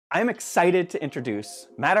I'm excited to introduce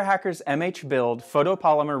MatterHackers MH Build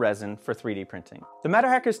Photopolymer Resin for 3D printing. The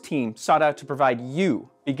MatterHackers team sought out to provide you,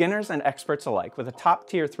 beginners and experts alike, with a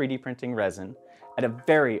top-tier 3D printing resin at a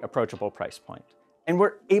very approachable price point. And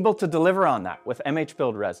we're able to deliver on that with MH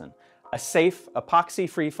Build Resin, a safe,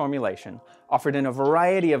 epoxy-free formulation offered in a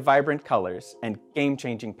variety of vibrant colors and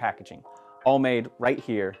game-changing packaging, all made right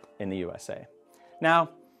here in the USA. Now,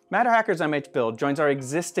 MatterHackers MH Build joins our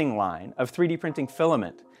existing line of 3D printing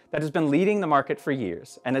filament that has been leading the market for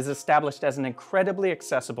years and is established as an incredibly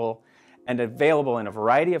accessible and available in a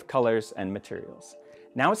variety of colors and materials.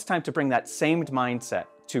 Now it's time to bring that same mindset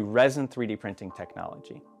to resin 3D printing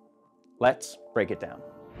technology. Let's break it down.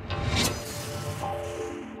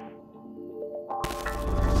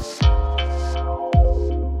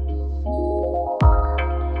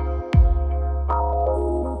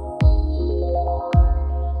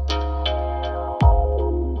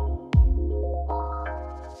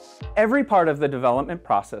 Every part of the development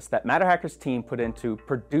process that MatterHackers team put into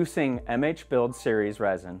producing MH Build Series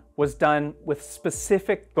Resin was done with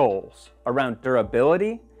specific goals around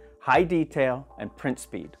durability, high detail, and print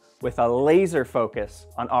speed, with a laser focus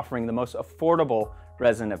on offering the most affordable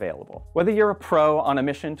resin available. Whether you're a pro on a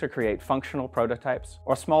mission to create functional prototypes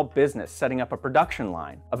or a small business setting up a production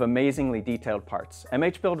line of amazingly detailed parts,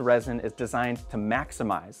 MH Build Resin is designed to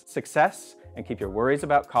maximize success and keep your worries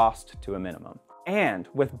about cost to a minimum. And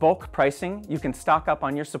with bulk pricing, you can stock up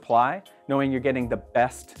on your supply, knowing you're getting the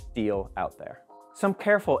best deal out there. Some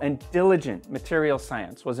careful and diligent material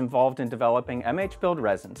science was involved in developing MH Build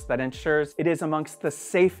resins that ensures it is amongst the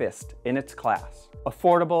safest in its class,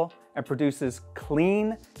 affordable, and produces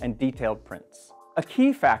clean and detailed prints. A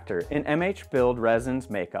key factor in MH Build Resin's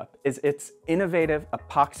makeup is its innovative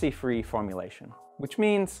epoxy-free formulation, which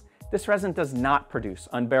means this resin does not produce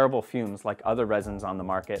unbearable fumes like other resins on the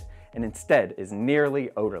market, and instead is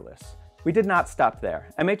nearly odorless. We did not stop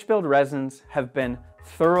there. MH Build resins have been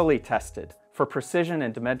thoroughly tested for precision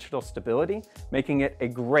and dimensional stability, making it a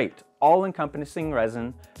great all-encompassing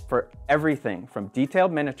resin for everything from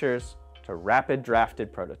detailed miniatures to rapid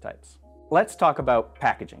drafted prototypes. Let's talk about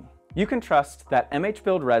packaging. You can trust that MH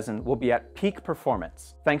Build Resin will be at peak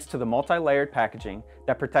performance thanks to the multi-layered packaging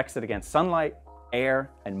that protects it against sunlight,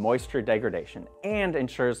 air, and moisture degradation, and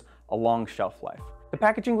ensures a long shelf life. The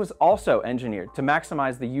packaging was also engineered to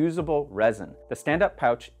maximize the usable resin. The stand-up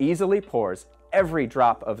pouch easily pours every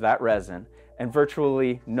drop of that resin, and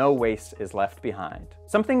virtually no waste is left behind.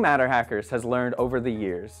 Something MatterHackers has learned over the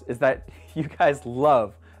years is that you guys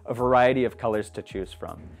love a variety of colors to choose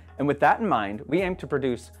from. And with that in mind, we aim to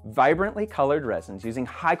produce vibrantly colored resins using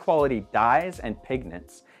high-quality dyes and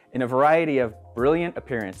pigments in a variety of brilliant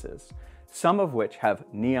appearances, some of which have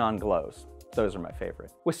neon glows. Those are my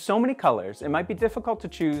favorite. With so many colors, it might be difficult to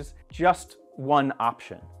choose just one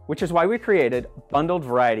option, which is why we created bundled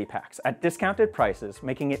variety packs at discounted prices,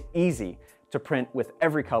 making it easy to print with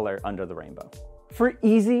every color under the rainbow. For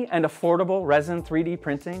easy and affordable resin 3D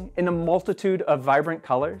printing in a multitude of vibrant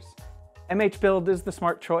colors, MH Build is the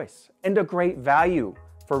smart choice and a great value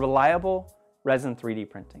for reliable resin 3D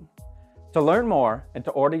printing. To learn more and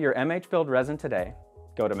to order your MH Build resin today,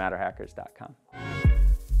 go to MatterHackers.com.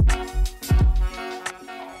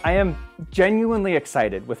 I am genuinely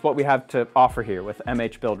excited with what we have to offer here with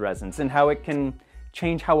MH Build Resins and how it can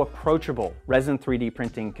change how approachable resin 3D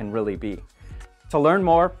printing can really be. To learn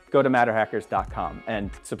more, go to MatterHackers.com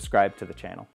and subscribe to the channel.